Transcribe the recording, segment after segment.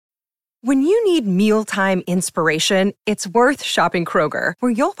When you need mealtime inspiration, it's worth shopping Kroger,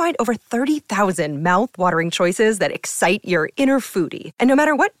 where you'll find over 30,000 mouth-watering choices that excite your inner foodie. And no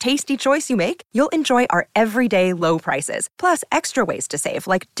matter what tasty choice you make, you'll enjoy our everyday low prices, plus extra ways to save,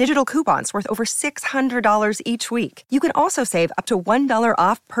 like digital coupons worth over $600 each week. You can also save up to $1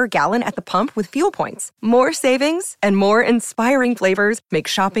 off per gallon at the pump with fuel points. More savings and more inspiring flavors make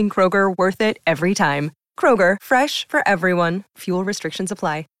shopping Kroger worth it every time. Kroger, fresh for everyone. Fuel restrictions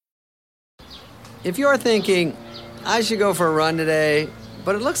apply. If you're thinking, I should go for a run today,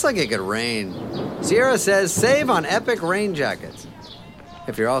 but it looks like it could rain, Sierra says save on Epic rain jackets.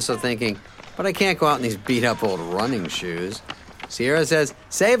 If you're also thinking, but I can't go out in these beat-up old running shoes, Sierra says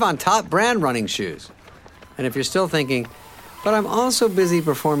save on top brand running shoes. And if you're still thinking, but I'm also busy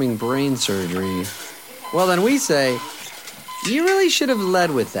performing brain surgery, well then we say, you really should have led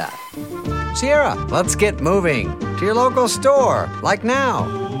with that. Sierra, let's get moving to your local store, like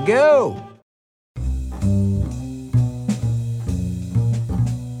now. Go!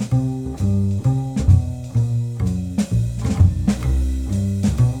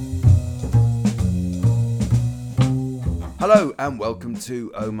 Hello and welcome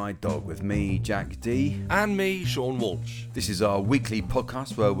to Oh My Dog with me, Jack D. And me, Sean Walsh. This is our weekly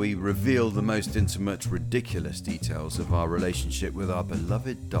podcast where we reveal the most intimate, ridiculous details of our relationship with our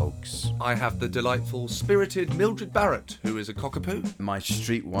beloved dogs. I have the delightful, spirited Mildred Barrett, who is a cockapoo. My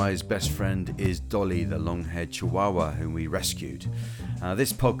streetwise best friend is Dolly, the long-haired Chihuahua whom we rescued.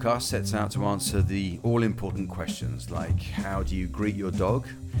 This podcast sets out to answer the all-important questions like, how do you greet your dog?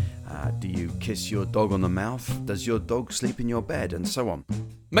 Do you kiss your dog on the mouth? Does your dog sleep in your bed? And so on.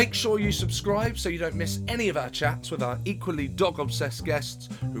 Make sure you subscribe so you don't miss any of our chats with our equally dog-obsessed guests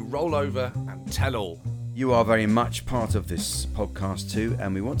who roll over and tell all. You are very much part of this podcast too,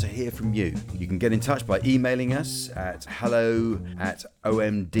 and we want to hear from you. You can get in touch by emailing us at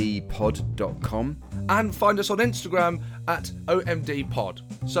hello@omdpod.com. And find us on Instagram at omdpod.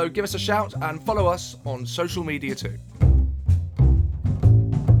 So give us a shout and follow us on social media too.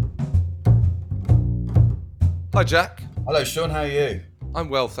 Hi, Jack. Hello, Sean. How are you? I'm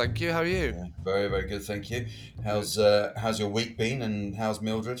well, thank you. How are you? Yeah, very, very good, thank you. How's your week been, and how's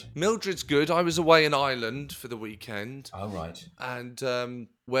Mildred? Mildred's good. I was away in Ireland for the weekend. Oh, right. And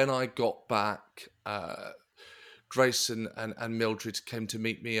when I got back, Grace and Mildred came to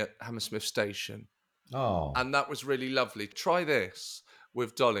meet me at Hammersmith Station. Oh. And that was really lovely. Try this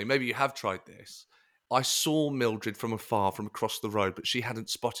with Dolly. Maybe you have tried this. I saw Mildred from afar, from across the road, but she hadn't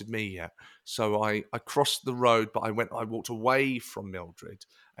spotted me yet. So I crossed the road, but I walked away from Mildred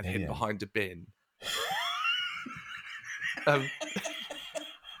and hid behind a bin.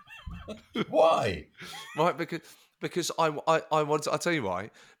 Why? Right, because I wanted. I'll tell you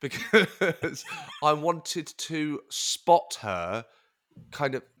why. Because I wanted to spot her,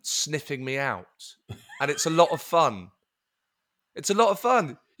 kind of sniffing me out, and it's a lot of fun. It's a lot of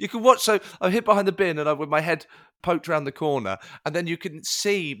fun. You can watch. So I hid behind the bin, and I with my head poked around the corner, and then you can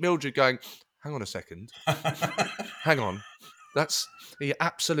see Mildred going, "Hang on a second, hang on." He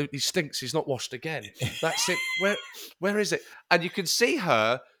absolutely stinks. He's not washed again. That's it. Where is it? And you can see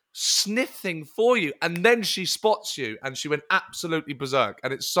her sniffing for you, and then she spots you, and she went absolutely berserk.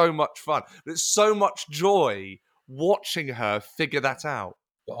 And it's so much fun. But it's so much joy watching her figure that out.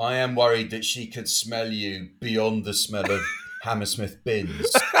 But I am worried that she could smell you beyond the smell of Hammersmith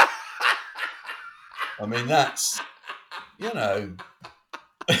bins. I mean, that's,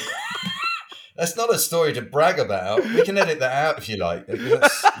 that's not a story to brag about. We can edit that out if you like.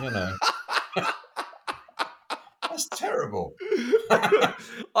 That's, that's terrible.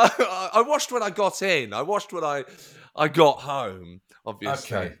 I watched when I got in. I watched when I got home,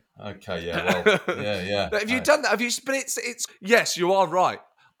 obviously. Okay, yeah, well, yeah. Have you done that? Have you? But it's. Yes, you are right.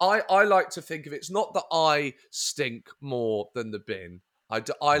 I like to think of it. It's not that I stink more than the bin.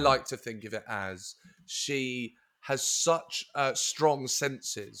 I like to think of it as she has such strong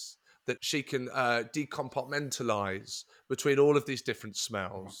senses that she can decompartmentalize between all of these different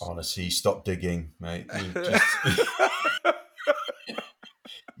smells. Honestly, stop digging, mate.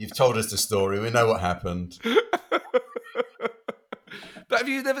 You've told us the story. We know what happened. But have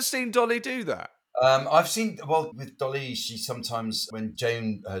you never seen Dolly do that? I've seen, with Dolly, she sometimes, when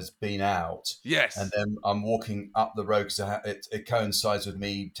Jane has been out, yes, and then I'm walking up the road because it coincides with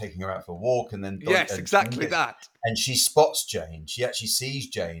me taking her out for a walk, and then Dolly, exactly that. And she spots Jane. She actually sees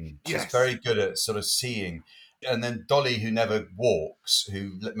Jane. She's very good at sort of seeing. And then Dolly, who never walks,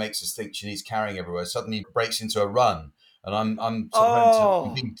 who makes us think she needs carrying everywhere, suddenly breaks into a run. And I'm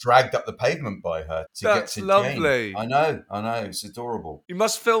being dragged up the pavement by her to get to lovely. Jane. I know. It's adorable. You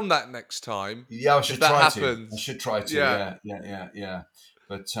must film that next time. Yeah, I should try happens. to. I should try to. Yeah.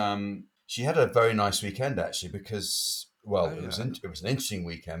 But She had a very nice weekend actually because, well, Oh, it was yeah. it was an interesting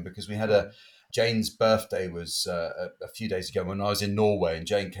weekend because we had Jane's birthday was a few days ago when I was in Norway, and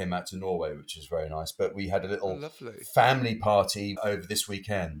Jane came out to Norway, which was very nice. But we had a Oh, little lovely. family party over this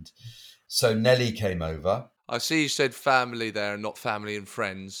weekend. So Nelly came over. I see you said family there and not family and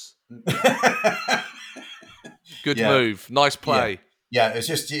friends. Good Yeah. move. Nice play. Yeah,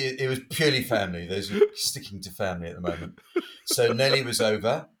 it was purely family. There's sticking to family at the moment. So Nelly was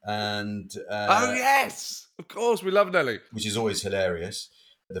over, and Oh, yes. Of course. We love Nelly. which is always hilarious.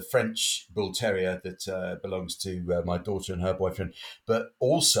 The French bull terrier that belongs to my daughter and her boyfriend, but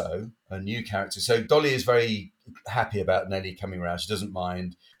also a new character. So Dolly is very happy about Nelly coming around. She doesn't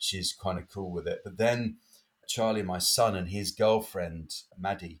mind. She's kind of cool with it. But then Charlie, my son, and his girlfriend,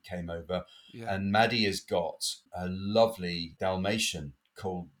 Maddie, came over. Yeah. And Maddie has got a lovely Dalmatian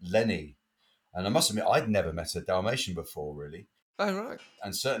called Lenny. And I must admit, I'd never met a Dalmatian before, really. Oh, right.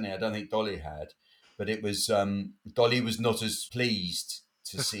 And certainly I don't think Dolly had. But it was, Dolly was not as pleased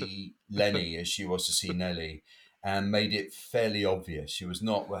to see Lenny as she was to see Nelly, and made it fairly obvious. She was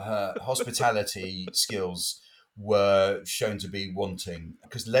not, her hospitality skills were shown to be wanting,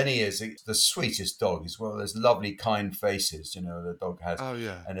 because Lenny is the sweetest dog as well. There's lovely, kind faces, the dog has, Oh,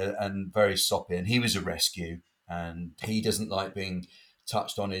 yeah. and very soppy. And he was a rescue, and he doesn't like being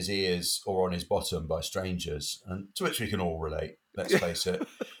touched on his ears or on his bottom by strangers, and to which we can all relate. Let's face it.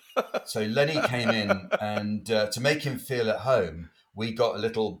 So Lenny came in, and to make him feel at home, we got a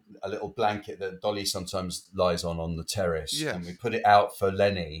little blanket that Dolly sometimes lies on the terrace, Yes. and we put it out for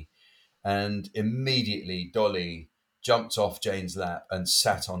Lenny. And immediately Dolly jumped off Jane's lap and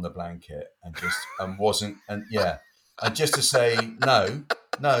sat on the blanket and just to say, no,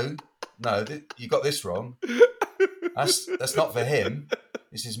 you got this wrong. That's not for him.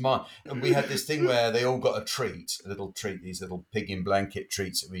 This is mine. And we had this thing where they all got a little treat, these little pig in blanket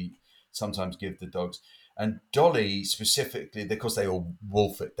treats that we sometimes give the dogs. And Dolly specifically, because they all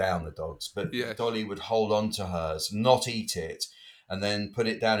wolf it down, the dogs, but Yes. Dolly would hold on to hers, not eat it, and then put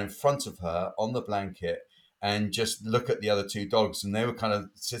it down in front of her on the blanket and just look at the other two dogs. And they were kind of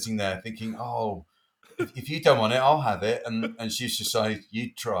sitting there thinking, oh, if you don't want it, I'll have it. And she's just like,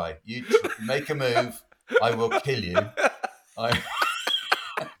 you try, make a move, I will kill you.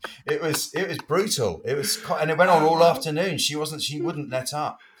 It was brutal. It was and it went on all afternoon. She wouldn't let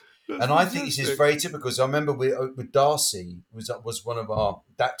up. And I think this is very typical. So I remember with Darcy was one of our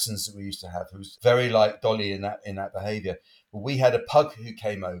Dachshunds that we used to have, who was very like Dolly in that behaviour. But we had a pug who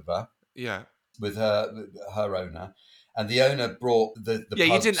came over, Yeah. with her owner, and the owner brought the Yeah,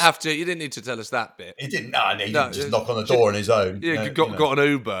 pugs. you didn't need to tell us that bit. He didn't. No, he No, didn't just knock on the door on his own. Yeah, got an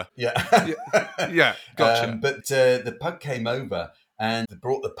Uber. Yeah. Yeah, gotcha. But the pug came over and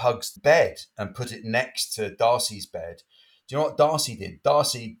brought the pug's bed and put it next to Darcy's bed. Do you know what Darcy did?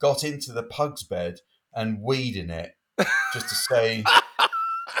 Darcy got into the pug's bed and weed in it, just to say,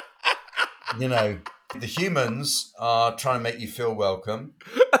 the humans are trying to make you feel welcome,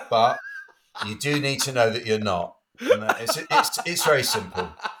 but you do need to know that you're not. And it's very simple.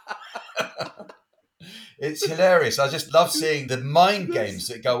 It's hilarious. I just love seeing the mind games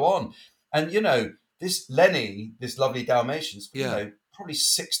that go on. And, this Lenny, this lovely Dalmatian, probably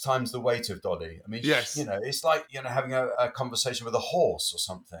 6 times the weight of Dolly. I mean, Yes. it's like, having a conversation with a horse or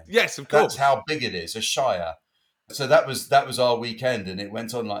something. Yes, of course. That's how big it is, a shire. So that was our weekend, and it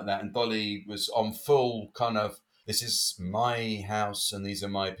went on like that. And Dolly was on full kind of, this is my house and these are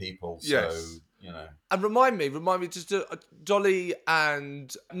my people. Yes. So, And remind me, just Dolly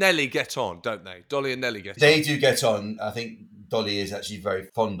and Nelly get on, don't they? Dolly and Nelly get on. They do get on. I think Dolly is actually very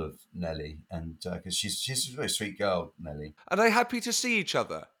fond of Nelly, and because she's a very sweet girl, Nelly. Are they happy to see each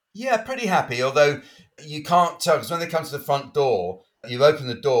other? Yeah, pretty happy. Although you can't tell, because when they come to the front door, you open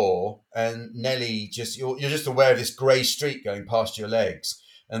the door, and Nelly you're just aware of this grey streak going past your legs.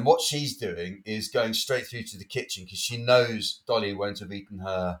 And what she's doing is going straight through to the kitchen because she knows Dolly won't have eaten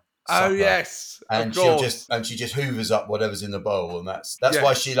her supper. Oh yes, and of course. she just hoovers up whatever's in the bowl, and that's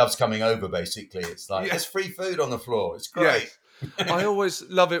why she loves coming over. Basically, it's like there's free food on the floor. It's great. Yes. I always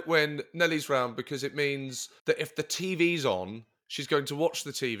love it when Nelly's round because it means that if the TV's on, she's going to watch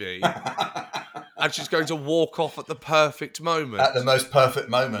the TV and she's going to walk off at the perfect moment. At the most perfect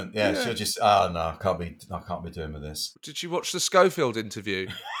moment, yeah. She'll just, no, I can't be doing with this. Did she watch the Schofield interview?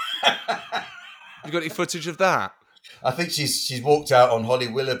 You got any footage of that? I think she's walked out on Holly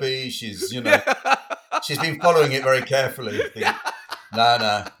Willoughby. She's she's been following it very carefully.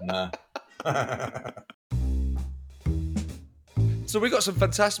 No. So we've got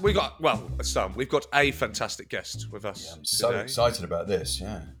we've got a fantastic guest with us I'm so today. excited about this,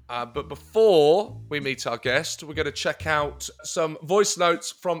 yeah. But before we meet our guest, we're going to check out some voice notes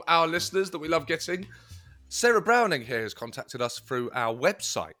from our listeners that we love getting. Sarah Browning here has contacted us through our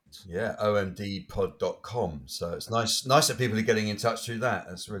website. Yeah, omdpod.com. So it's nice that people are getting in touch through that.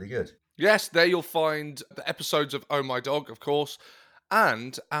 That's really good. Yes, there you'll find the episodes of Oh My Dog, of course,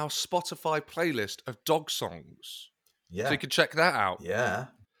 and our Spotify playlist of dog songs. Yeah. So you can check that out. Yeah.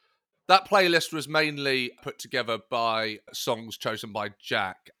 That playlist was mainly put together by songs chosen by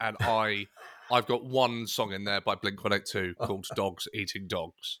Jack, and I've got one song in there by Blink-182 called Dogs Eating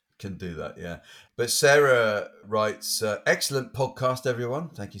Dogs. Can do that, yeah. But Sarah writes, excellent podcast,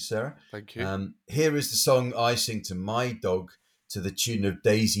 everyone. Thank you, Sarah. Thank you. Here is the song I sing to my dog to the tune of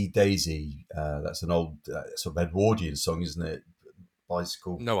Daisy, Daisy. That's an old sort of Edwardian song, isn't it?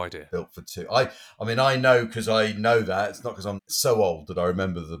 Bicycle. No idea. Built for two. I mean, I know because I know that. It's not because I'm so old that I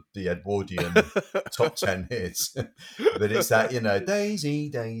remember the Edwardian top 10 hits. But it's that, Daisy,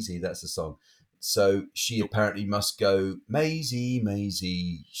 Daisy, that's the song. So she apparently must go, Maisie,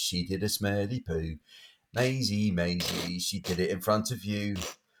 Maisie, she did a smelly poo. Maisie, Maisie, she did it in front of you.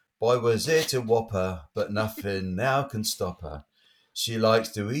 Boy, was it a whopper, but nothing now can stop her. She likes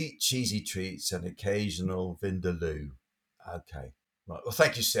to eat cheesy treats and occasional vindaloo. Okay. Right. Well,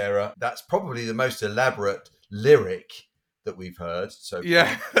 thank you, Sarah. That's probably the most elaborate lyric that we've heard. So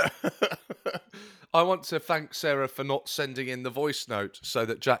yeah. I want to thank Sarah for not sending in the voice note so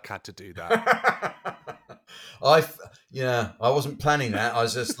that Jack had to do that. I wasn't planning that. I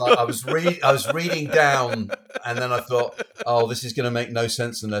was just like, I was reading down, and then I thought, oh, this is going to make no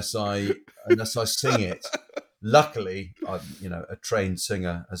sense unless I sing it. Luckily, I'm a trained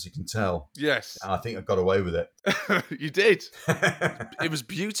singer, as you can tell. Yes. And I think I got away with it. You did. It was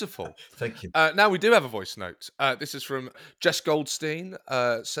beautiful. Thank you. Now we do have a voice note. This is from Jess Goldstein.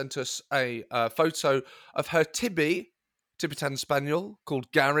 Sent us a photo of her Tibetan Spaniel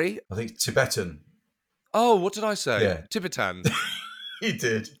called Gary. I think Tibetan. Oh, what did I say? Yeah. Tibetan. You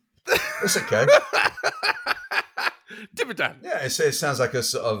did. It's okay. Tibetan. Yeah, it sounds like a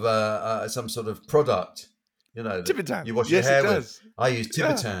sort of some sort of product. Tibetan. You wash your hair with. Does. I use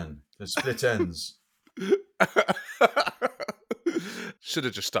Tibetan for split ends. Should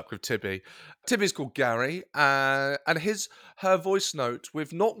have just stuck with Tibby. Tibby's called Gary, and her voice note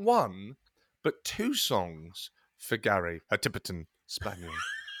with not one but two songs for Gary, her Tibetan Spaniel.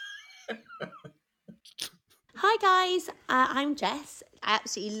 Hi guys, I'm Jess. I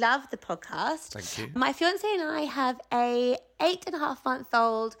absolutely love the podcast. Thank you. My fiance and I have a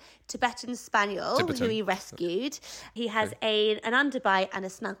 8.5-month-old Tibetan Spaniel who we rescued. He has an underbite and a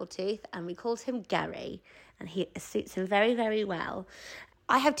snaggletooth, and we called him Gary, and he suits him very, very well.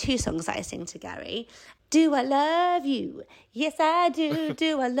 I have two songs that I sing to Gary. Do I love you? Yes, I do.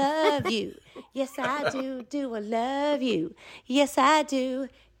 Do I love you? Yes, I do. Do I love you? Yes, I do.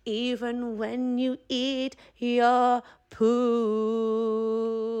 Even when you eat your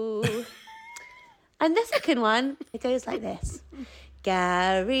poo. And the second one, it goes like this.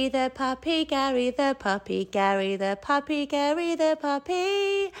 Gary the puppy, Gary the puppy, Gary the puppy, Gary the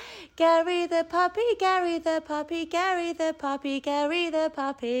puppy, Gary the puppy, Gary the puppy, Gary the puppy, Gary the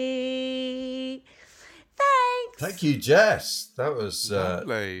puppy. Thanks. Thank you, Jess. That was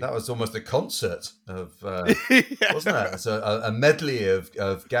Lovely. That was almost a concert of wasn't it? It's a medley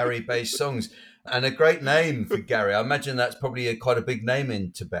of Gary-based songs, and a great name for Gary. I imagine that's probably quite a big name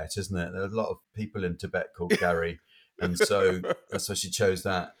in Tibet, isn't it? There are a lot of people in Tibet called Gary, and so that's why she chose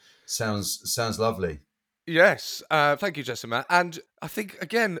that. Sounds lovely. Yes, thank you, Jessica. And I think,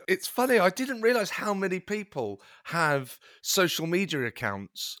 again, it's funny, I didn't realise how many people have social media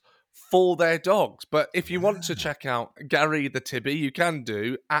accounts for their dogs. But if you want to check out Gary the Tibby, you can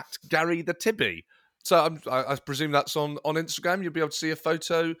do at Gary the Tibby. So I presume that's on Instagram. You'll be able to see a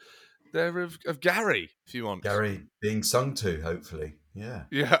photo there of Gary, if you want. Gary being sung to, hopefully. Yeah.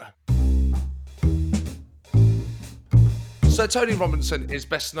 Yeah. Sir Tony Robinson is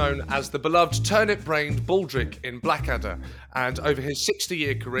best known as the beloved turnip-brained Baldric in Blackadder, and over his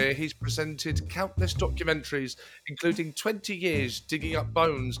 60-year career, he's presented countless documentaries, including 20 years digging up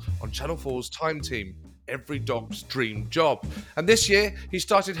bones on Channel 4's Time Team, Every Dog's Dream Job. And this year, he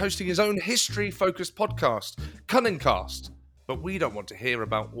started hosting his own history-focused podcast, Cunningcast. But we don't want to hear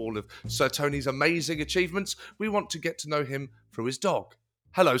about all of Sir Tony's amazing achievements. We want to get to know him through his dog.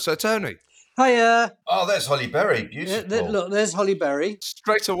 Hello, Sir Tony. Hiya. Oh, there's Holly Berry. Beautiful. Look, there's Holly Berry.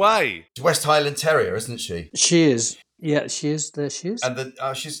 Straight away. She's West Highland Terrier, isn't she? She is. Yeah, she is. There she is. And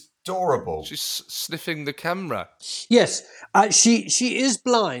she's adorable. She's sniffing the camera. Yes, she is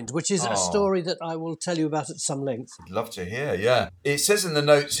blind, which is a story that I will tell you about at some length. I'd love to hear, yeah. It says in the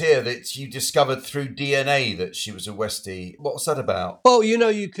notes here that you discovered through DNA that she was a Westie. What's that about? Well,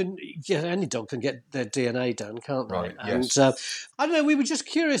 any dog can get their DNA done, can't they? Right, And yes. I don't know, we were just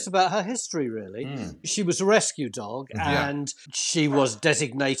curious about her history, really. She was a rescue dog, and she was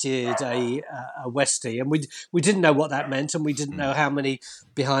designated a Westie, and we didn't know what that meant, and we didn't know how many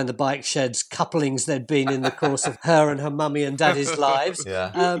behind the bike sheds couplings there'd been in the course of her and her mummy and daddy's lives.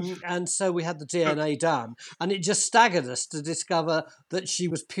 Yeah. And so we had the DNA done, and it just staggered us to discover that she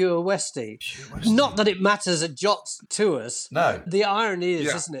was pure Westie. Not that it matters a jot to us. No. The irony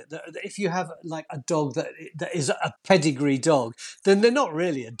is, isn't it, that if you have like a dog that is a pedigree dog, then they're not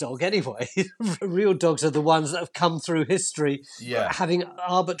really a dog anyway. Real dogs are the ones that have come through history having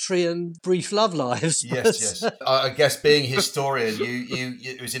arbitrary and brief love lives. Yes. I guess being a historian, you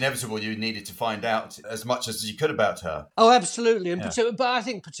it was inevitable you needed to find out as much as you could about her. Oh, absolutely. But I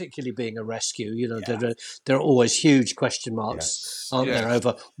think particularly being a rescue, there are always huge question marks, aren't there,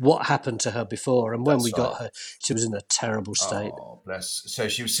 over what happened to her before. And when we got her, she was in a terrible state. Oh, bless. So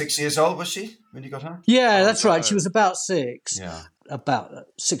she was 6 years old, was she, when you got her? Yeah, that's right. She was about 6. Yeah. About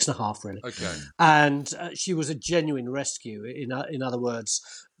 6.5, really. Okay. And she was a genuine rescue. In other words,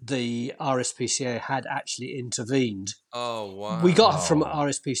 the RSPCA had actually intervened. Oh, wow. We got her from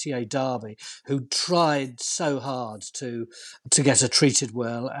RSPCA Derby, who tried so hard to get her treated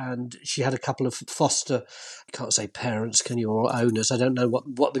well, and she had a couple of foster, I can't say parents, can you, or owners. I don't know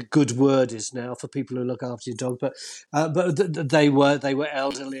what the good word is now for people who look after your dog, but they were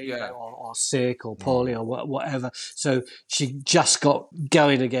elderly, or sick or poorly or whatever. So she just got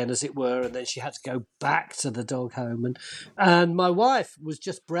going again, as it were, and then she had to go back to the dog home, and my wife was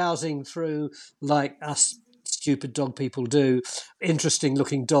just browsing through, like us stupid dog people do, interesting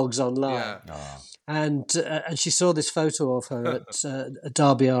looking dogs online. And she saw this photo of her at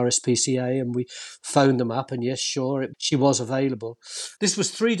Derby RSPCA, and we phoned them up, and yes, sure, she was available. This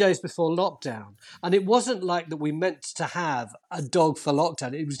was 3 days before lockdown, and it wasn't like that we meant to have a dog for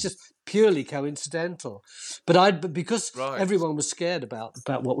lockdown. It was just purely coincidental. But because everyone was scared about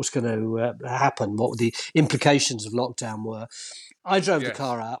what was going to happen, what the implications of lockdown were, I drove the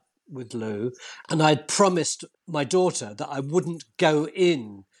car out with Lou, and I'd promised my daughter that I wouldn't go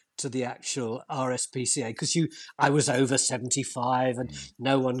in to the actual RSPCA because I was over 75 and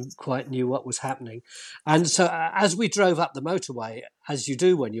no one quite knew what was happening. And so as we drove up the motorway, as you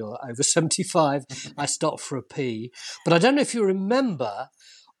do when you're over 75, I stopped for a pee. But I don't know if you remember,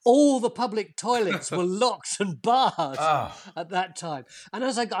 all the public toilets were locked and barred at that time. And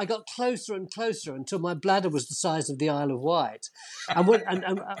as I got closer and closer until my bladder was the size of the Isle of Wight. And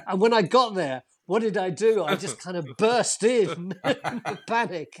when I got there, what did I do? I just kind of burst in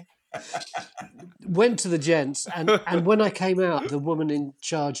panic. Went to the gents, and when I came out, the woman in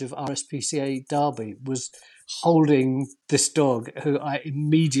charge of RSPCA Derby was holding this dog who I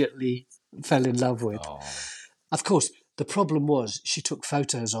immediately fell in love with. Of course, the problem was she took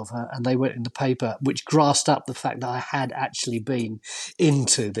photos of her and they went in the paper, which grassed up the fact that I had actually been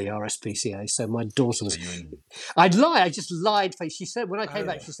into the RSPCA. So my daughter was... I'd lie. I just lied. She said, when I came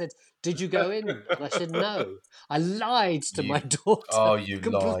back, she said, "Did you go in?" And I said, "No." I lied to my daughter. Oh, you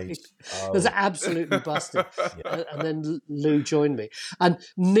lied. It was absolutely busted. And then Lou joined me. And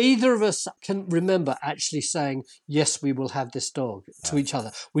neither of us can remember actually saying, "Yes, we will have this dog," to each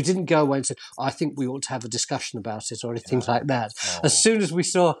other. We didn't go away and say, "I think we ought to have a discussion about it," or anything like that. As soon as we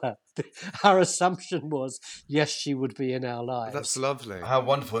saw her, our assumption was, yes, she would be in our lives. That's lovely. How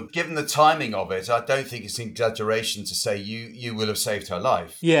wonderful. Given the timing of it, I don't think it's an exaggeration to say you will have saved her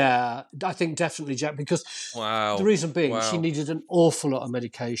life. Yeah, I think definitely, Jack, because the reason being she needed an awful lot of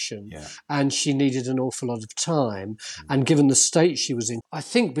medication and she needed an awful lot of time. And given the state she was in, I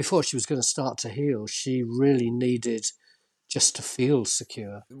think before she was going to start to heal, she really needed just to feel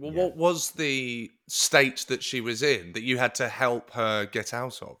secure. Well, what was the state that she was in that you had to help her get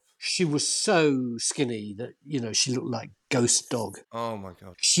out of? She was so skinny that, she looked like ghost dog. Oh, my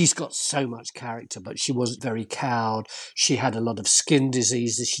God. She's got so much character, but she was very cowed. She had a lot of skin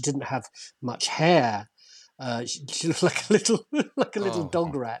diseases. She didn't have much hair. She looked like a little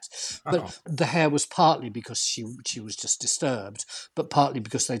dog rat. But the hair was partly because she was just disturbed, but partly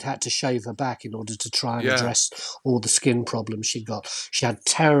because they'd had to shave her back in order to try and address all the skin problems she'd got. She had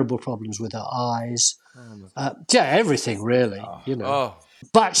terrible problems with her eyes. Everything really,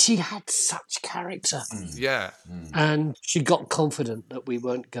 But she had such character. Yeah. And she got confident that we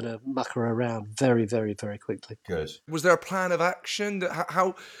weren't going to muck her around very, very, very quickly. Good. Was there a plan of action that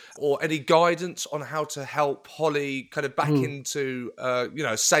how or any guidance on how to help Holly kind of back into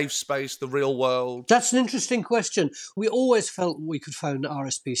a safe space, the real world? That's an interesting question. We always felt we could phone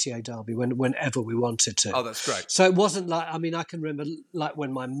RSPCA Derby whenever we wanted to. Oh, that's great. So it wasn't like, I mean, I can remember like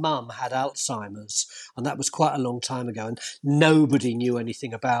when my mum had Alzheimer's, and that was quite a long time ago, and nobody knew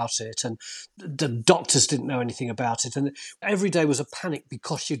anything about it, and the doctors didn't know anything about it, and every day was a panic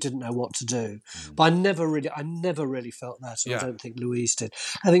because you didn't know what to do. But I never really felt that, and I don't think Louise did.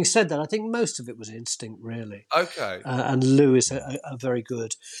 Having said that, I think most of it was instinct, really. Okay. And Lou is a very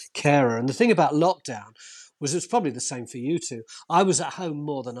good carer. And the thing about lockdown was it was probably the same for you two. I was at home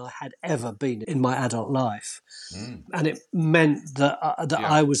more than I had ever been in my adult life. And it meant that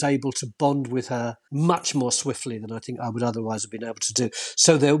I was able to bond with her much more swiftly than I think I would otherwise have been able to do.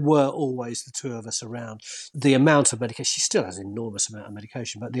 So there were always the two of us around. The amount of medication, she still has an enormous amount of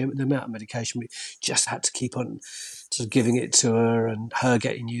medication, but the amount of medication, we just had to keep on sort of giving it to her, and her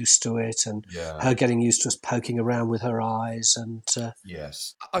getting used to it, and her getting used to us poking around with her eyes. And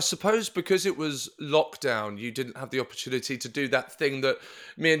Yes. I suppose because it was lockdown, you didn't have the opportunity to do that thing that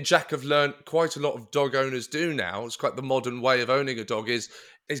me and Jack have learned quite a lot of dog owners do now. It's quite the modern way of owning a dog is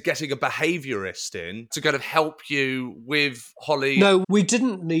getting a behaviourist in to kind of help you with Holly. No, we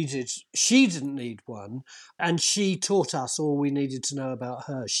didn't need it. She didn't need one, and she taught us all we needed to know about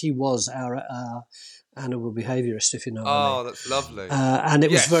her. She was our animal behaviourist, if you know what I mean. Oh, that's lovely. And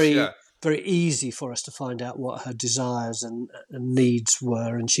it was very easy for us to find out what her desires and needs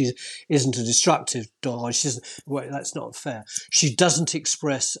were. And she isn't a destructive dog. That's not fair. She doesn't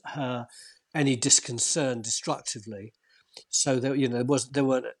express any disconcern destructively. So there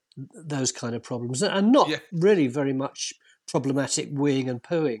weren't those kind of problems, and not really very much problematic weeing and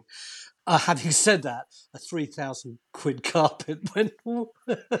pooing. Having said that, a 3,000 quid carpet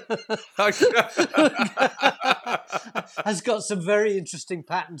has got some very interesting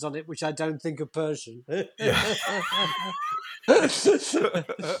patterns on it, which I don't think are Persian. But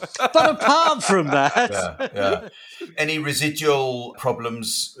apart from that, any residual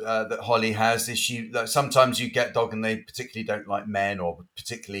problems that Holly has? Is she sometimes you get dog and they particularly don't like men, or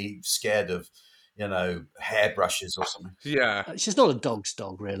particularly scared of hairbrushes or something? Yeah. She's not a dog's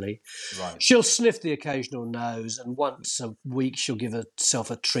dog, really. Right. She'll sniff the occasional nose, and once a week she'll give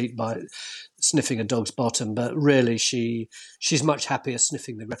herself a treat by sniffing a dog's bottom, but really she's much happier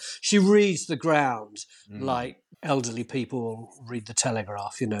sniffing the ground. She reads the ground like elderly people read the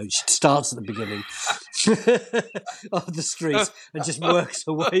Telegraph. She starts at the beginning of the street and just works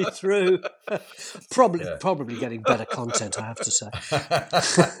her way through. Probably getting better content, I have to say. I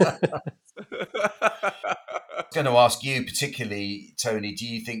was going to ask you particularly, Tony, do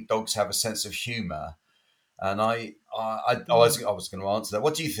you think dogs have a sense of humour? And I was going to answer that.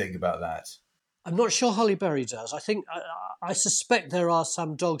 What do you think about that? I'm not sure Holly Berry does. I suspect there are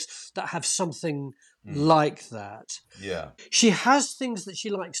some dogs that have something like that. Yeah. She has things that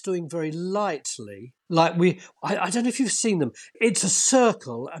she likes doing very lightly. Like I don't know if you've seen them. It's a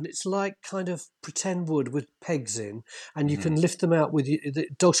circle, and it's like kind of pretend wood with pegs in, and you can lift them out the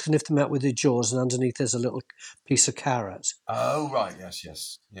dogs can lift them out with their jaws, and underneath there's a little piece of carrot. Oh, right.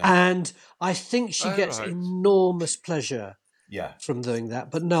 Yes. Yeah. And I think she gets enormous pleasure from doing that.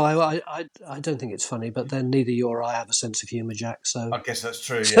 But no, I don't think it's funny. But then neither you or I have a sense of humour, Jack. So I guess that's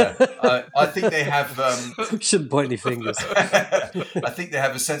true. Yeah, I think they have. Shouldn't point any fingers. I think they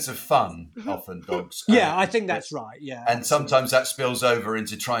have a sense of fun. Often dogs. Yeah, I think that's right. Yeah, and sometimes that spills over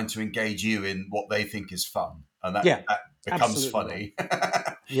into trying to engage you in what they think is fun, and that becomes funny.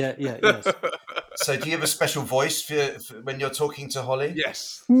 Yes. So do you have a special voice for when you're talking to Holly?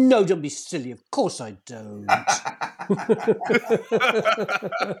 Yes. No, don't be silly. Of course I don't.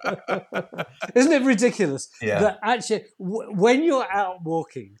 Isn't it ridiculous that actually when you're out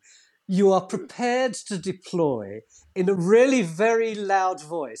walking, you are prepared to deploy in a really very loud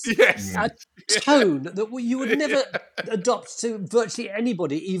voice a tone that you would never adopt to virtually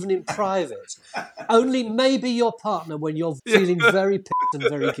anybody, even in private. Only maybe your partner when you're feeling very pissed and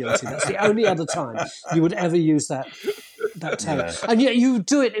very guilty. That's the only other time you would ever use that tone. Yeah. And yet you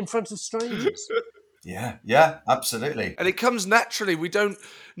do it in front of strangers. Yeah, absolutely. And it comes naturally.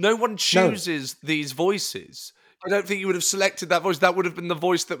 No one chooses these voices. I don't think you would have selected that voice. That would have been the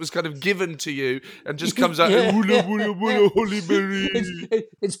voice that was kind of given to you and just comes out. Holly Berry.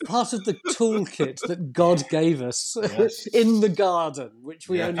 It's part of the toolkit that God gave us in the garden, which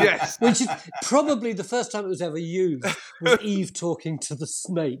we only, which is probably the first time it was ever used was Eve talking to the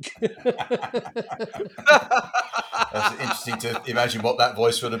snake. That's interesting to imagine what that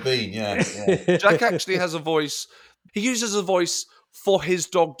voice would have been. Yeah. Jack actually has a voice. He uses a voice for his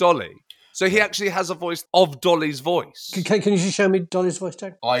dog Dolly. So he actually has a voice of Dolly's voice. Can you just show me Dolly's voice,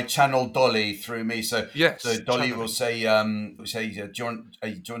 Jack? I channel Dolly through me. So Yes, so Dolly channeling. will say, do you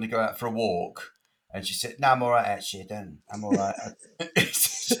want to go out for a walk? And she said, no, I'm all right, actually. I'm all right.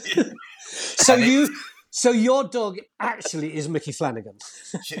 So your dog actually is Mickey Flanagan.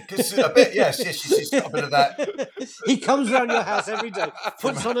 A bit, yes. She's got a bit of that. He comes round your house every day,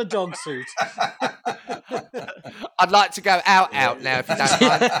 puts on a dog suit. I'd like to go out now, if you don't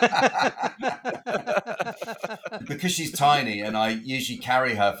mind. Because she's tiny and I usually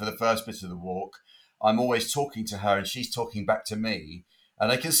carry her for the first bit of the walk, I'm always talking to her and she's talking back to me.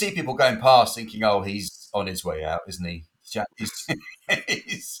 And I can see people going past thinking, oh, he's on his way out, isn't he?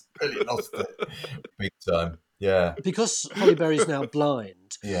 He's really lost it big time. Yeah. Because Holly Berry's now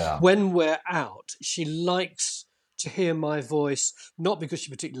blind, Yeah. when we're out, she likes to hear my voice, not because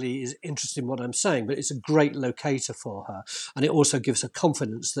she particularly is interested in what I'm saying, but it's a great locator for her. And it also gives her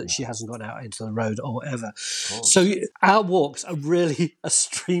confidence that she hasn't gone out into the road or whatever. So our walks are really a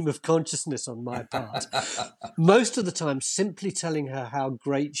stream of consciousness on my part. Most of the time, simply telling her how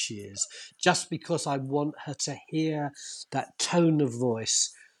great she is, just because I want her to hear that tone of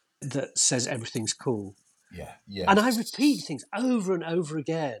voice that says everything's cool. Yeah. And I repeat things over and over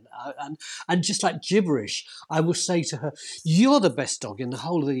again. And just like gibberish, I will say to her, you're the best dog in the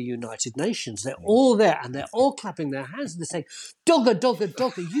whole of the United Nations. They're all there and they're all clapping their hands and they're saying, dogger, dogger,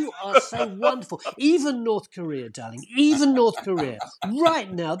 dogger, you are so wonderful. Even North Korea, darling, even North Korea.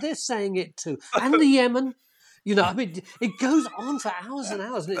 Right now, they're saying it too. And the Yemen. You know, I mean, it goes on for hours and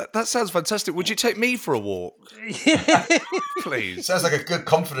hours. That sounds fantastic. Would you take me for a walk? Please. Sounds like a good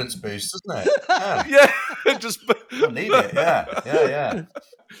confidence boost, doesn't it? Yeah. Yeah. Just. I need it. Yeah.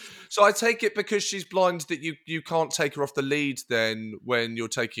 So I take it because she's blind that you can't take her off the lead then when you're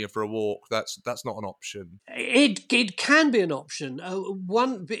taking her for a walk. That's not an option. It can be an option.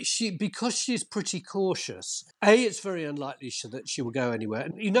 Because she's pretty cautious. It's very unlikely that she will go anywhere.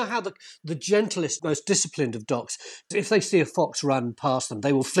 And you know how the gentlest, most disciplined of dogs, if they see a fox run past them,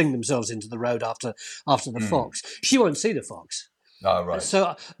 they will fling themselves into the road after the fox. She won't see the fox. Oh, right.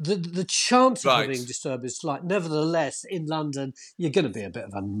 So the chance of her being disturbed is slight. Nevertheless, in London, you're going to be a bit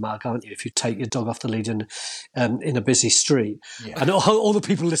of a mug, aren't you, if you take your dog off the lead in a busy street. Yeah. And all the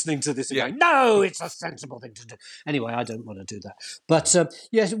people listening to this are going, no, it's a sensible thing to do. Anyway, I don't want to do that. But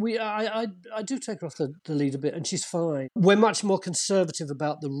yes, I do take her off the lead a bit, and she's fine. We're much more conservative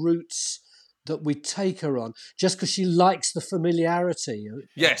about the routes that we take her on, just because she likes the familiarity.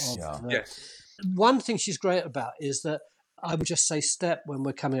 Yes. One thing she's great about is that I would just say step when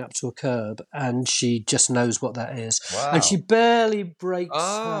we're coming up to a curb, and she just knows what that is. Wow. And she barely breaks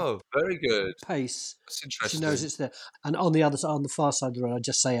her very good pace. That's interesting. She knows it's there. And on the far side of the road, I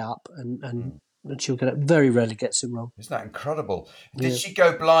just say up, and she'll get it. Very rarely gets it wrong. Isn't that incredible? Did she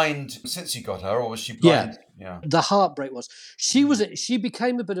go blind since you got her, or was she blind? Yeah. The heartbreak was she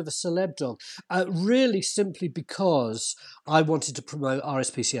became a bit of a celeb dog, really simply because I wanted to promote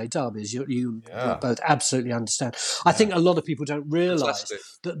RSPCA derbies. You both absolutely understand. I think a lot of people don't realise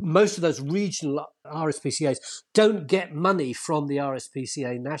that most of those regional RSPCAs don't get money from the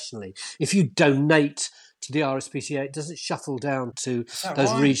RSPCA nationally. If you donate to the RSPCA, it doesn't shuffle down to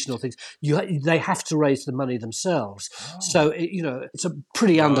those regional things. They have to raise the money themselves. So, it's a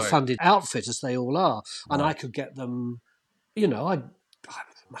pretty underfunded outfit, as they all are. And I could get them, I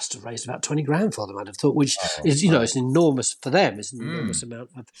must have raised about 20 grand for them, I'd have thought, which is, it's enormous for them. It's an enormous amount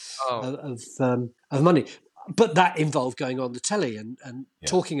of money. But that involved going on the telly and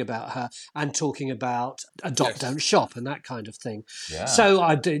talking about her and talking about Adopt, Don't Shop and that kind of thing. Yeah. So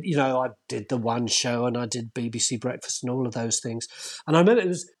I did, I did the One Show and I did BBC Breakfast and all of those things. And I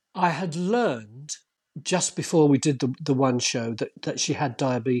remember I had learned just before we did the One Show that she had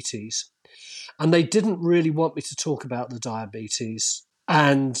diabetes. And they didn't really want me to talk about the diabetes.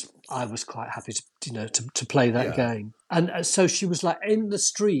 And I was quite happy to play that game. And so she was like in the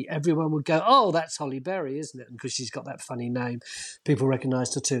street, everyone would go, oh, that's Holly Berry, isn't it? And because she's got that funny name, people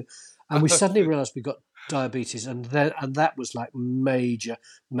recognised her too. And we suddenly realised we got diabetes, and that was like major,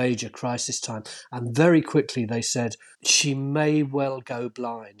 major crisis time. And very quickly they said she may well go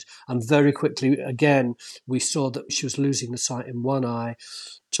blind. And very quickly, again, we saw that she was losing the sight in one eye,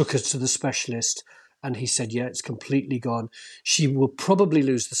 took her to the specialist, and he said, it's completely gone. She will probably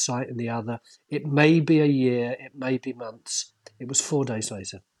lose the sight in the other. It may be a year, it may be months. It was 4 days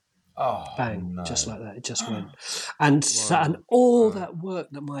later. Oh, bang, no. Just like that. It just went. And all that work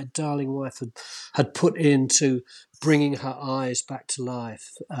that my darling wife had put into bringing her eyes back to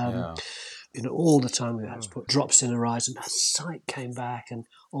life. All the time we had to put drops in her eyes, and her sight came back and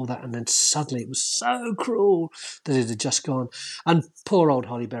all that. And then suddenly it was so cruel that it had just gone. And poor old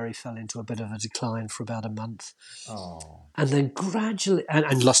Holly Berry fell into a bit of a decline for about a month. Oh. And then gradually,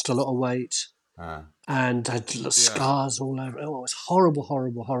 and lost a lot of weight. And had scars all over. Oh, it was horrible,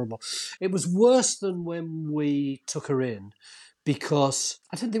 horrible, horrible. It was worse than when we took her in, because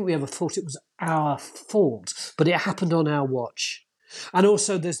I don't think we ever thought it was our fault, but it happened on our watch. And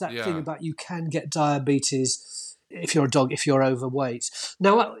also there's that thing about you can get diabetes if you're a dog, if you're overweight.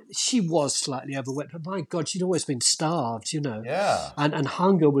 Now, she was slightly overweight, but my God, she'd always been starved, Yeah. And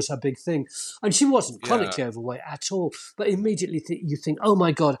hunger was her big thing. And she wasn't chronically overweight at all. But immediately you think, oh,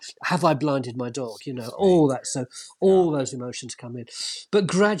 my God, have I blinded my dog? All that. So all those emotions come in. But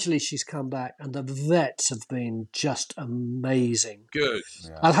gradually she's come back, and the vets have been just amazing. Good.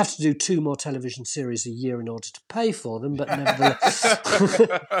 Yeah. I'll have to do 2 more television series a year in order to pay for them, but nevertheless.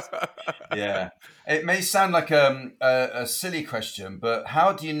 Yeah. It may sound like a silly question, but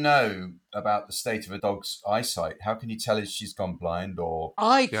how do you know about the state of a dog's eyesight? How can you tell if she's gone blind or...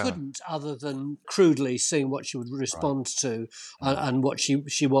 I couldn't, other than crudely seeing what she would respond to and what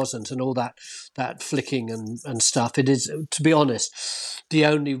she wasn't, and all that flicking and stuff. It is, to be honest, the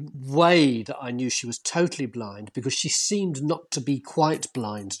only way that I knew she was totally blind, because she seemed not to be quite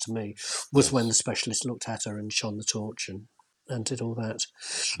blind to me, was when the specialist looked at her and shone the torch and did all that.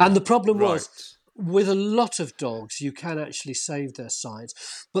 And the problem was, with a lot of dogs, you can actually save their sight,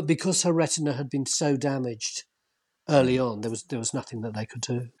 but because her retina had been so damaged early on, there was nothing that they could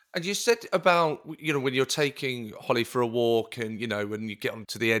do. And you said about, when you're taking Holly for a walk and, when you get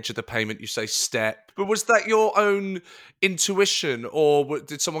onto the edge of the pavement, you say step. But was that your own intuition, or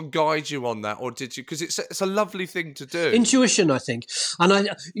did someone guide you on that? Or did you, because it's a lovely thing to do. Intuition, I think. And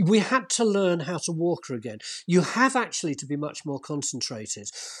we had to learn how to walk her again. You have actually to be much more concentrated,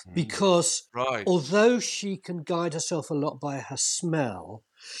 because although she can guide herself a lot by her smell,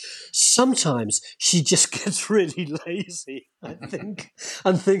 sometimes she just gets really lazy, I think,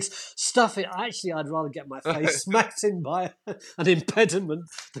 and thinks, stuff it, actually I'd rather get my face smacked in by an impediment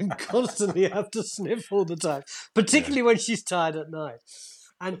than constantly have to sniff all the time, particularly when she's tired at night.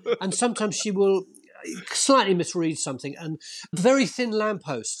 And sometimes she will slightly misread something, and very thin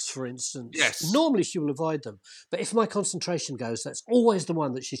lampposts, for instance. Yes. Normally she will avoid them, but if my concentration goes, that's always the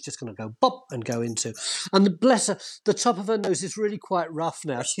one that she's just going to go bop and go into. And bless her, the top of her nose is really quite rough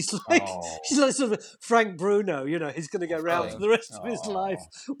now. She's like sort of Frank Bruno, he's going to go round for the rest of his life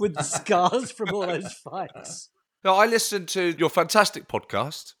with the scars from all those fights. Now, I listened to your fantastic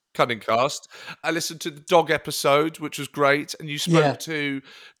podcast, Cunning Cast. I listened to the dog episode, which was great, and you spoke to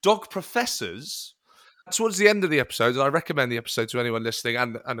dog professors. Towards the end of the episode, and I recommend the episode to anyone listening,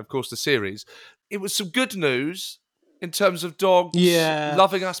 and of course the series, it was some good news in terms of dogs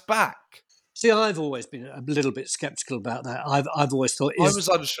loving us back. See, I've always been a little bit sceptical about that. I've always thought... I was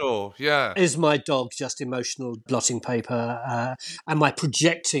unsure, Is my dog just emotional blotting paper? Am I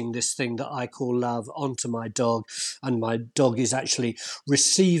projecting this thing that I call love onto my dog, and my dog is actually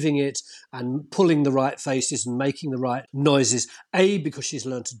receiving it and pulling the right faces and making the right noises, A, because she's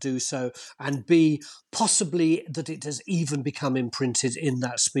learned to do so, and B, possibly that it has even become imprinted in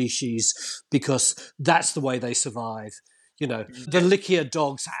that species because that's the way they survive. The lickier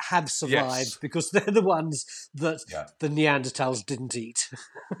dogs have survived because they're the ones that the Neanderthals didn't eat.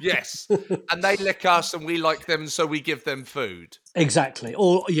 Yes, and they lick us and we like them, so we give them food. Exactly.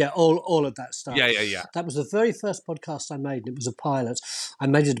 All of that stuff. Yeah. That was the very first podcast I made, and it was a pilot. I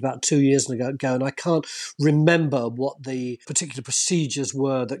made it about 2 years ago, and I can't remember what the particular procedures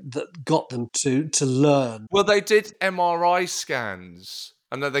were that got them to learn. Well, they did MRI scans,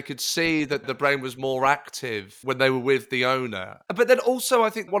 and then they could see that the brain was more active when they were with the owner. But then also, I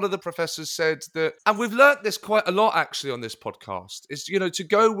think one of the professors said that, and we've learnt this quite a lot actually on this podcast, is, to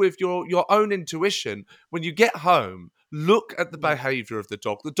go with your own intuition. When you get home, look at the behaviour of the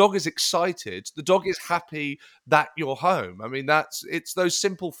dog. The dog is excited. The dog is happy that you're home. I mean, it's those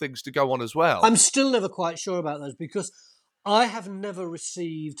simple things to go on as well. I'm still never quite sure about those, because I have never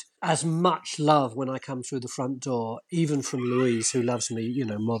received as much love when I come through the front door, even from Louise, who loves me,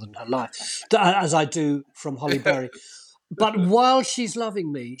 more than her life, as I do from Holly Berry. But while she's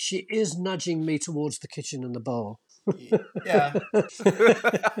loving me, she is nudging me towards the kitchen and the bowl. Yeah.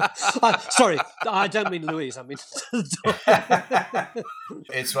 Sorry, I don't mean Louise, I mean...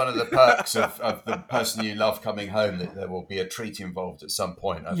 It's one of the perks of the person you love coming home, that there will be a treat involved at some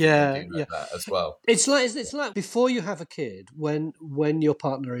point. I think you do know that as well. It's like before you have a kid, when your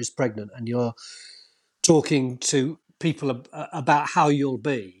partner is pregnant and you're talking to people about how you'll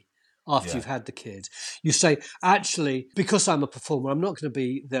be after you've had the kid. You say, actually, because I'm a performer, I'm not going to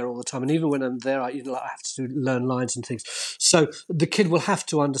be there all the time. And even when I'm there, I have to learn lines and things. So the kid will have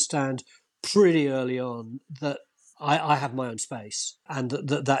to understand pretty early on that I have my own space and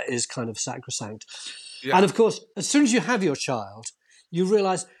that is kind of sacrosanct. Yeah. And of course, as soon as you have your child, you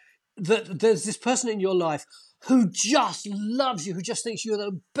realise that there's this person in your life who just loves you, who just thinks you're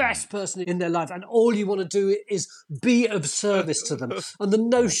the best person in their life, and all you want to do is be of service to them. And the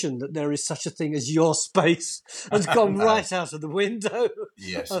notion that there is such a thing as your space has gone right out of the window.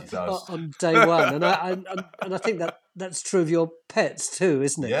 Yes, it does. On day one. And I think that's true of your pets too,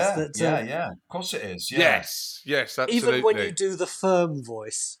 isn't it? Yeah, that, yeah. Of course it is. Yeah. Yes, absolutely. Even when you do the firm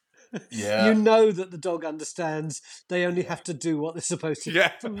voice, yeah, you know that the dog understands they only have to do what they're supposed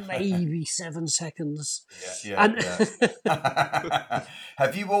to for maybe 7 seconds. Yeah.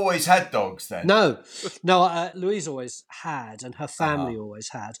 Have you always had dogs then? No. Louise always had, and her family always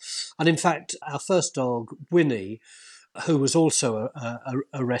had. And in fact, our first dog, Winnie, who was also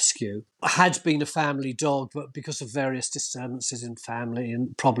a rescue, had been a family dog, but because of various disturbances in family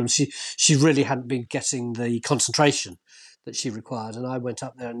and problems, she really hadn't been getting the concentration that she required. And I went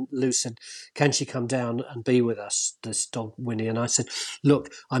up there and Lou said, can she come down and be with us, this dog Winnie? And I said,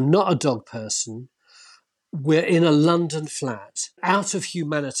 look, I'm not a dog person. We're in a London flat. Out of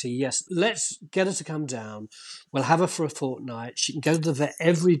humanity, yes, let's get her to come down. We'll have her for a fortnight. She can go to the vet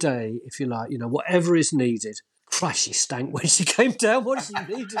every day, if you like, whatever is needed. Christ, she stank when she came down. What she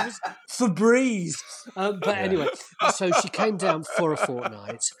needed was Febreze. But anyway, so she came down for a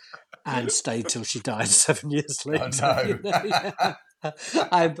fortnight and stayed till she died 7 years later. Oh, no.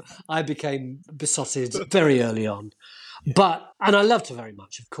 I became besotted very early on. And I loved her very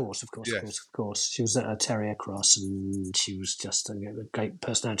much, of course. She was a terrier cross and she was just a great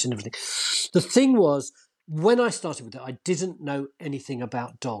personality and everything. The thing was, when I started with it, I didn't know anything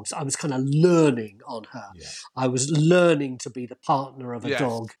about dogs. I was kind of learning on her. Yeah. I was learning to be the partner of a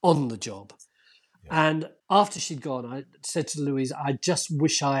dog on the job. Yeah. And after she'd gone, I said to Louise, I just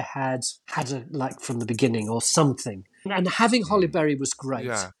wish I had her like from the beginning or something. And having Holly Berry was great.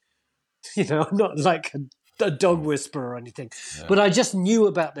 Yeah. I'm not like a dog whisperer or anything, but I just knew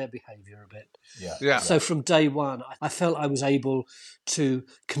about their behaviour a bit. Yeah. So from day one, I felt I was able to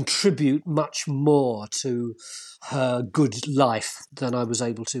contribute much more to her good life than I was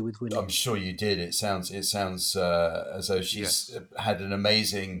able to with Winnie. I'm sure you did. It sounds as though she's had an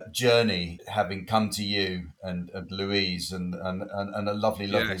amazing journey, having come to you and Louise and a lovely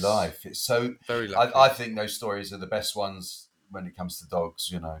life. It's so very lucky. I think those stories are the best ones when it comes to dogs,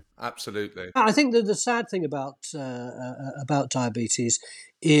 Absolutely. I think that the sad thing about diabetes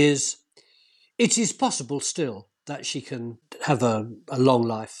is it is possible still that she can have a long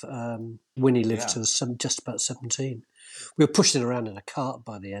life. Winnie lived to just about 17. We were pushing her around in a cart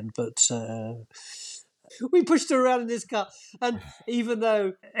by the end, but we pushed her around in this cart, and even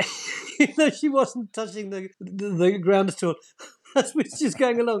though she wasn't touching the ground at all, as she's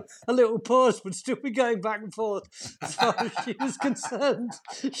going along, a little pause would still be going back and forth. As far as she was concerned,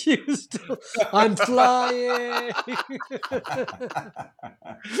 she was still, I'm flying.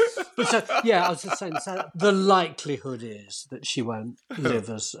 But so, I was just saying, so the likelihood is that she won't live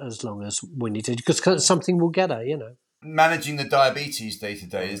as long as Winnie did, because something will get her, Managing the diabetes day to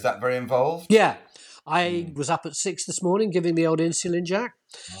day, is that very involved? Yeah. I was up at 6 this morning giving the old insulin jack.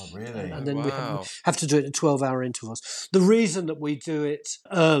 Oh, really? And then we have to do it at 12-hour intervals. The reason that we do it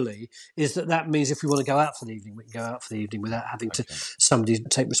early is that means if we want to go out for the evening, we can go out for the evening without having to somebody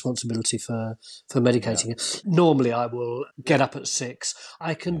take responsibility for medicating it. Normally, I will get up at 6.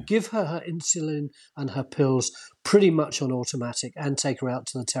 I can give her insulin and her pills pretty much on automatic and take her out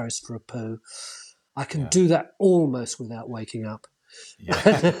to the terrace for a poo. I can do that almost without waking up. Yeah.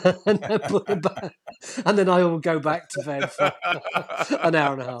 and then I will go back to bed for an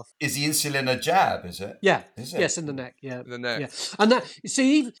hour and a half. Is the insulin a jab, is it? Yeah. Is it? Yes, in the neck. Yeah. The neck. Yeah. And that, you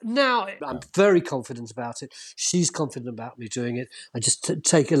see, even now I'm very confident about it. She's confident about me doing it. I just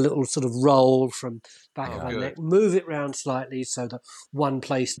take a little sort of roll from back of my neck, move it round slightly so that one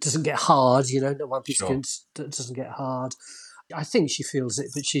place doesn't get hard, that one piece doesn't get hard. I think she feels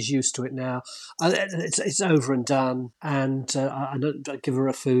it, but she's used to it now. It's over and done, and I give her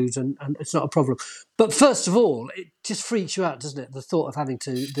her food, and it's not a problem. But first of all, it just freaks you out, doesn't it? The thought of having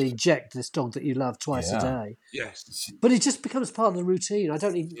to eject this dog that you love twice a day. Yes. But it just becomes part of the routine. I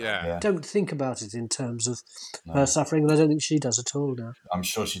don't think about it in terms of her suffering, and I don't think she does at all now. I'm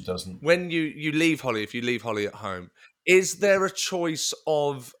sure she doesn't. When you leave Holly, if you leave Holly at home, is there a choice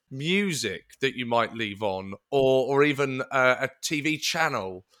of music that you might leave on, or even a TV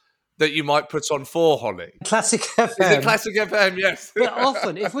channel that you might put on for Holly? Classic FM. Is it Classic FM? Yes. But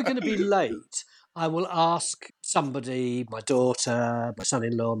often, if we're going to be late, I will ask somebody, my daughter, my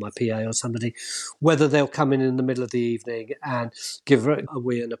son-in-law, my PA or somebody, whether they'll come in the middle of the evening and give her a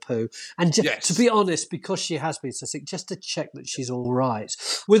wee and a poo. And to be honest, because she has been so sick, just to check that she's all right.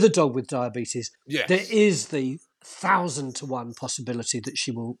 With a dog with diabetes, there is the 1,000 to 1 possibility that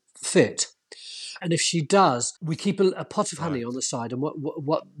she will fit. And if she does, we keep a pot of honey on the side. And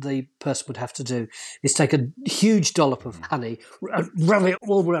what the person would have to do is take a huge dollop of honey, rub it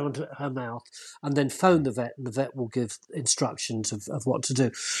all around her mouth, and then phone the vet, and the vet will give instructions of what to do.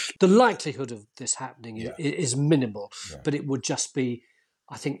 The likelihood of this happening is minimal, but it would just be,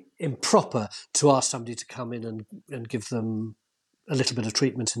 I think, improper to ask somebody to come in and give them a little bit of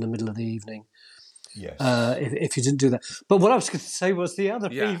treatment in the middle of the evening. Yes. If you didn't do that. But what I was going to say was the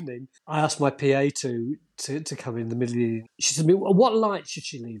other evening, I asked my PA to come in the middle of the evening. She said to me, what light should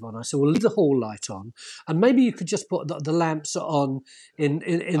she leave on? I said, well, leave the hall light on. And maybe you could just put the lamps on in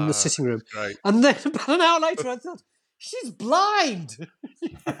the sitting room. Great. And then about an hour later, I thought, she's blind.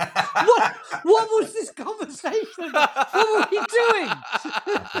 What was this conversation about? What were we doing?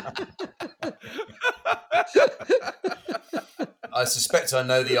 I suspect I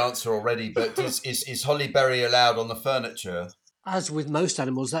know the answer already, but is Holly Berry allowed on the furniture? As with most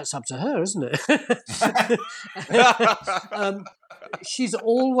animals, that's up to her, isn't it? She's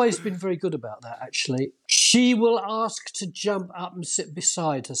always been very good about that, actually. She will ask to jump up and sit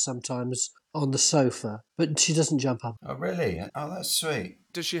beside her sometimes on the sofa, but she doesn't jump up. Oh, really? Oh, that's sweet.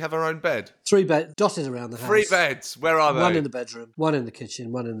 Does she have her own bed? 3 beds dotted around the house. 3 beds. Where are they? 1 in the bedroom, 1 in the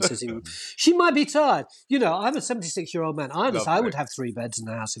kitchen, 1 in the sitting room. She might be tired. You know, I'm a 76-year-old man. I would have 3 beds in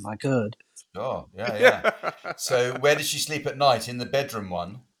the house if I could. Oh, yeah. So where does she sleep at night? In the bedroom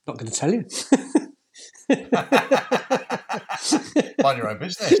one? Not going to tell you. Mind your own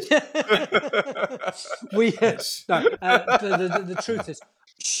business. The truth is,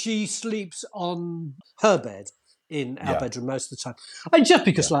 she sleeps on her bed in our bedroom most of the time. And just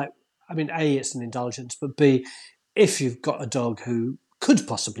because, A, it's an indulgence, but B, if you've got a dog who could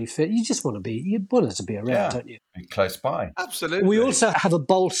possibly fit, you want her to be around, don't you? Be close by. Absolutely. We also have a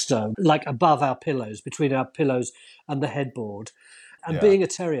bolster, like above our pillows, between our pillows and the headboard. And being a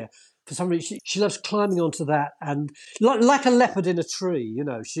terrier, for some reason, she loves climbing onto that, and like a leopard in a tree, you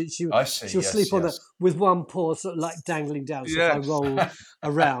know. She'll sleep on that with one paw sort of like dangling down. So if I roll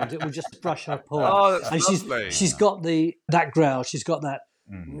around, it will just brush her paw. Oh, that's and lovely. she's got that growl. She's got that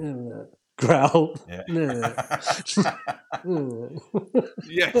growl. Yeah.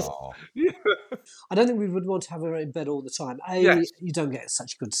 Yes. I don't think we would want to have her in bed all the time. You don't get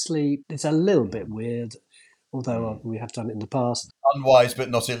such good sleep. It's a little bit weird. Although we have done it in the past. Unwise, but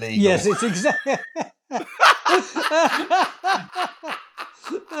not illegal. Yes, it's exactly...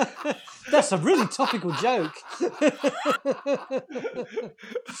 That's a really topical joke.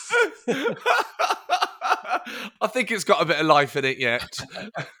 I think it's got a bit of life in it yet.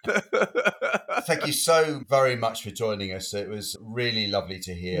 Thank you so very much for joining us. It was really lovely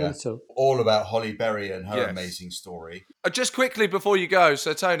to hear all about Holly Berry and her amazing story. Just quickly before you go,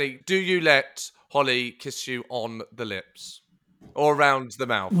 so Tony, do you let Holly kiss you on the lips or around the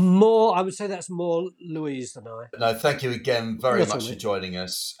mouth? More, I would say that's more Louise than I. No, thank you again very much for joining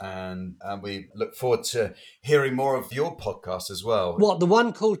us, and we look forward to hearing more of your podcast as well. What, the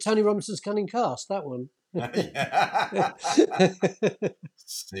one called Tony Robinson's Cunning Cast, that one?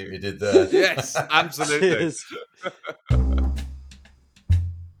 See what you did there. Yes, absolutely.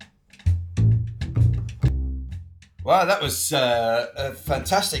 Wow, that was a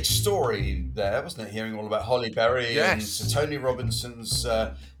fantastic story there, wasn't it? Hearing all about Holly Berry and Sir Tony Robinson's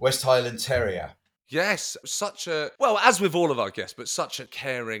West Highland Terrier. Yes, as with all of our guests, but such a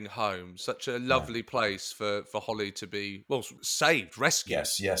caring home, such a lovely place for Holly to be, saved, rescued.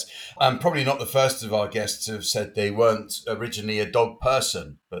 Yes. Probably not the first of our guests to have said they weren't originally a dog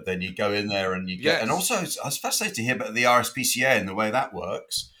person, but then you go in there and you get... Yes. And also, I was fascinated to hear about the RSPCA and the way that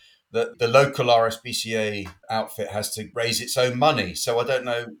works. That the local RSPCA outfit has to raise its own money. So I don't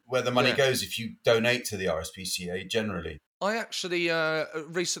know where the money goes if you donate to the RSPCA generally. I actually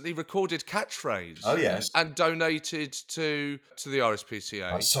recently recorded Catchphrase. Oh, yes. And donated to the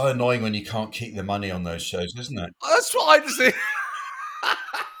RSPCA. It's so annoying when you can't keep the money on those shows, isn't it? That's what I see.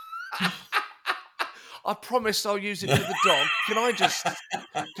 I promised I'll use it for the dog. Can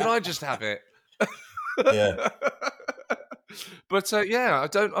I just have it? Yeah. But yeah, I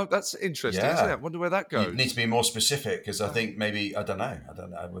don't. Oh, that's interesting, isn't it? I wonder where that goes. You need to be more specific because I think maybe I don't know.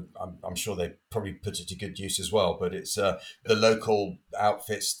 I'm sure they probably put it to good use as well. But it's the local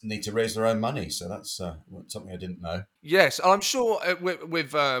outfits need to raise their own money, so that's something I didn't know. Yes, I'm sure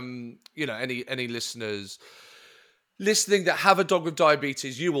with any listeners listening that have a dog with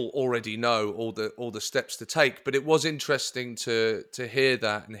diabetes, you will already know all the steps to take. But it was interesting to hear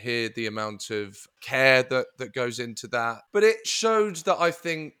that and hear the amount of care that goes into that. But it showed that I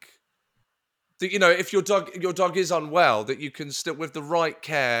think that if your dog is unwell, that you can still, with the right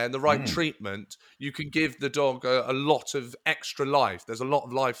care and the right treatment, you can give the dog a lot of extra life. There's a lot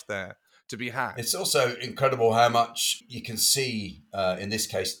of life there to be had. It's also incredible how much you can see in this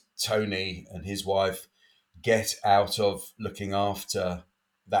case Tony and his wife get out of looking after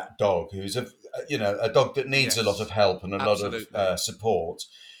that dog, who's a dog that needs a lot of help and a lot of support.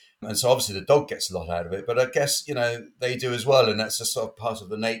 And so obviously the dog gets a lot out of it, but I guess, they do as well. And that's a sort of part of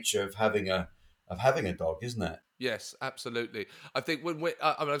the nature of having a dog, isn't it? Yes, absolutely. I think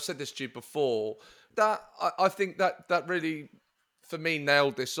I've said this to you before, that I think that really, for me,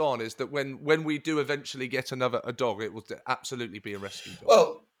 nailed this on, is that when we do eventually get a dog, it will absolutely be a rescue dog.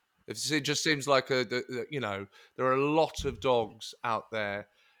 Well, it just seems like there are a lot of dogs out there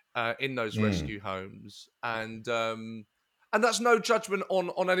in those rescue homes, and that's no judgment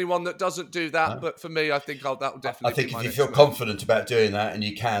on anyone that doesn't do that. No. But for me, I think that will definitely. I think if you feel confident about doing that and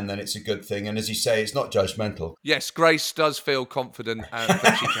you can, then it's a good thing. And as you say, it's not judgmental. Yes, Grace does feel confident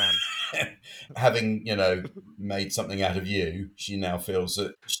that she can. Having made something out of you, she now feels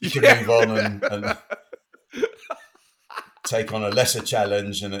that she can move on and take on a lesser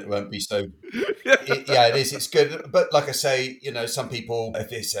challenge, and it won't be so. It is. It's good, but like I say, some people,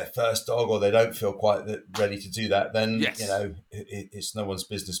 if it's their first dog or they don't feel quite ready to do that, then it's no one's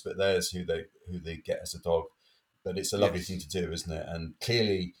business but theirs who they get as a dog. But it's a lovely thing to do, isn't it? And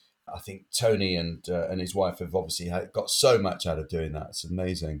clearly, I think Tony and his wife have obviously got so much out of doing that. It's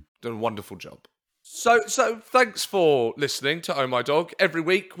amazing. Done a wonderful job. So thanks for listening to Oh My Dog. Every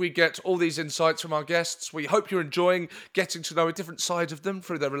week we get all these insights from our guests. We hope you're enjoying getting to know a different side of them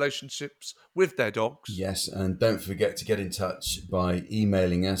through their relationships with their dogs. Yes, and don't forget to get in touch by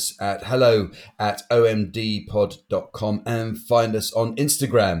emailing us at hello@omdpod.com and find us on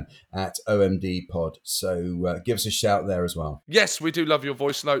Instagram at omdpod. So give us a shout there as well. Yes, we do love your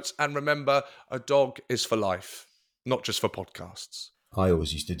voice notes. And remember, a dog is for life, not just for podcasts. I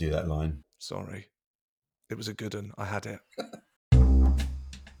always used to do that line. Sorry. It was a good one. I had it.